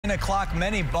9 o'clock,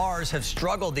 many bars have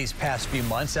struggled these past few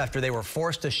months after they were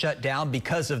forced to shut down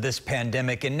because of this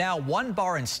pandemic. And now one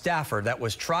bar in Stafford that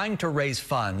was trying to raise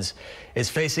funds is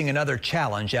facing another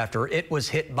challenge after it was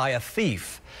hit by a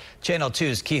thief. Channel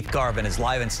 2's Keith Garvin is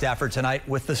live in Stafford tonight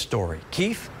with the story.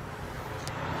 Keith?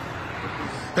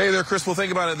 Hey there, Chris. Well,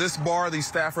 think about it. This bar, the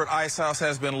Stafford Ice House,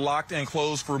 has been locked and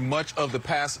closed for much of the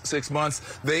past 6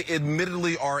 months. They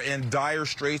admittedly are in dire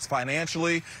straits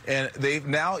financially, and they've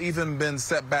now even been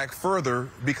set back further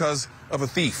because of a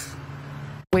thief.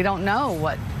 We don't know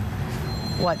what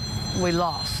we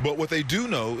lost. But what they do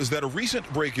know is that a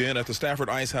recent break-in at the Stafford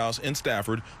Ice House in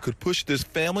Stafford could push this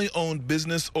family-owned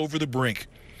business over the brink.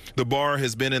 The bar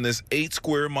has been in this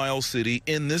 8-square-mile city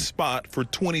in this spot for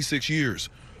 26 years.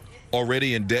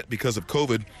 Already in debt because of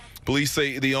COVID, police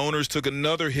say the owners took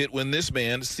another hit when this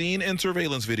man, seen in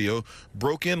surveillance video,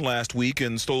 broke in last week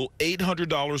and stole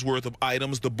 $800 worth of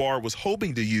items the bar was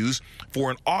hoping to use for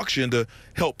an auction to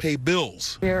help pay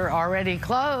bills. You're already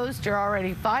closed. You're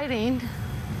already fighting.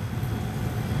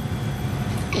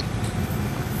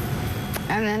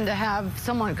 And then to have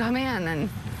someone come in and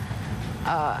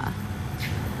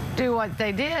do what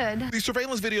they did. The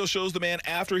surveillance video shows the man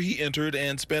after he entered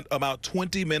and spent about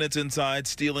 20 minutes inside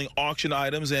stealing auction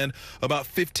items and about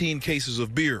 15 cases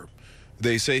of beer.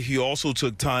 They say he also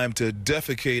took time to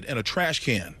defecate in a trash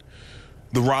can.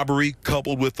 The robbery,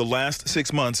 coupled with the last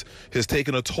 6 months, has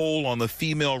taken a toll on the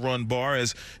female-run bar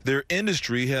as their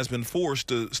industry has been forced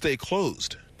to stay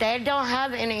closed. They don't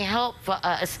have any help for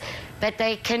us, but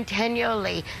they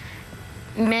continually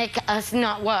make us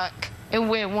not work. And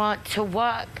we want to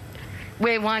work.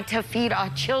 We want to feed our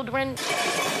children.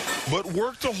 But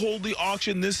work to hold the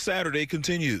auction this Saturday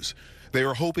continues. They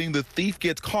are hoping the thief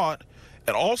gets caught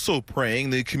and also praying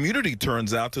the community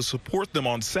turns out to support them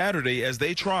on Saturday as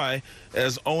they try,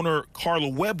 as owner Carla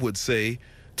Webb would say,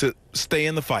 to stay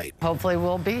in the fight. Hopefully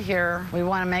we'll be here. We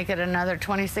want to make it another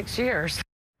 26 years.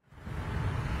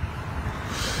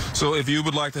 So if you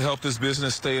would like to help this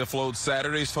business stay afloat,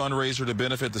 Saturday's fundraiser to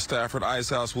benefit the Stafford Ice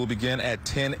House will begin at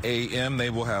 10 a.m. They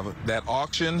will have that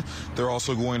auction. They're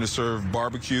also going to serve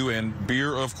barbecue and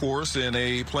beer, of course, and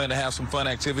they plan to have some fun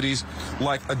activities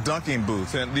like a dunking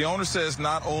booth. And the owner says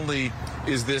not only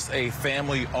is this a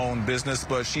family-owned business,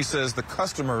 but she says the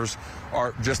customers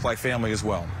are just like family as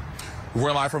well.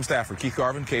 We're live from Stafford. Keith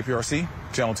Garvin, KPRC,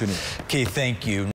 Channel 2 News. Keith, thank you.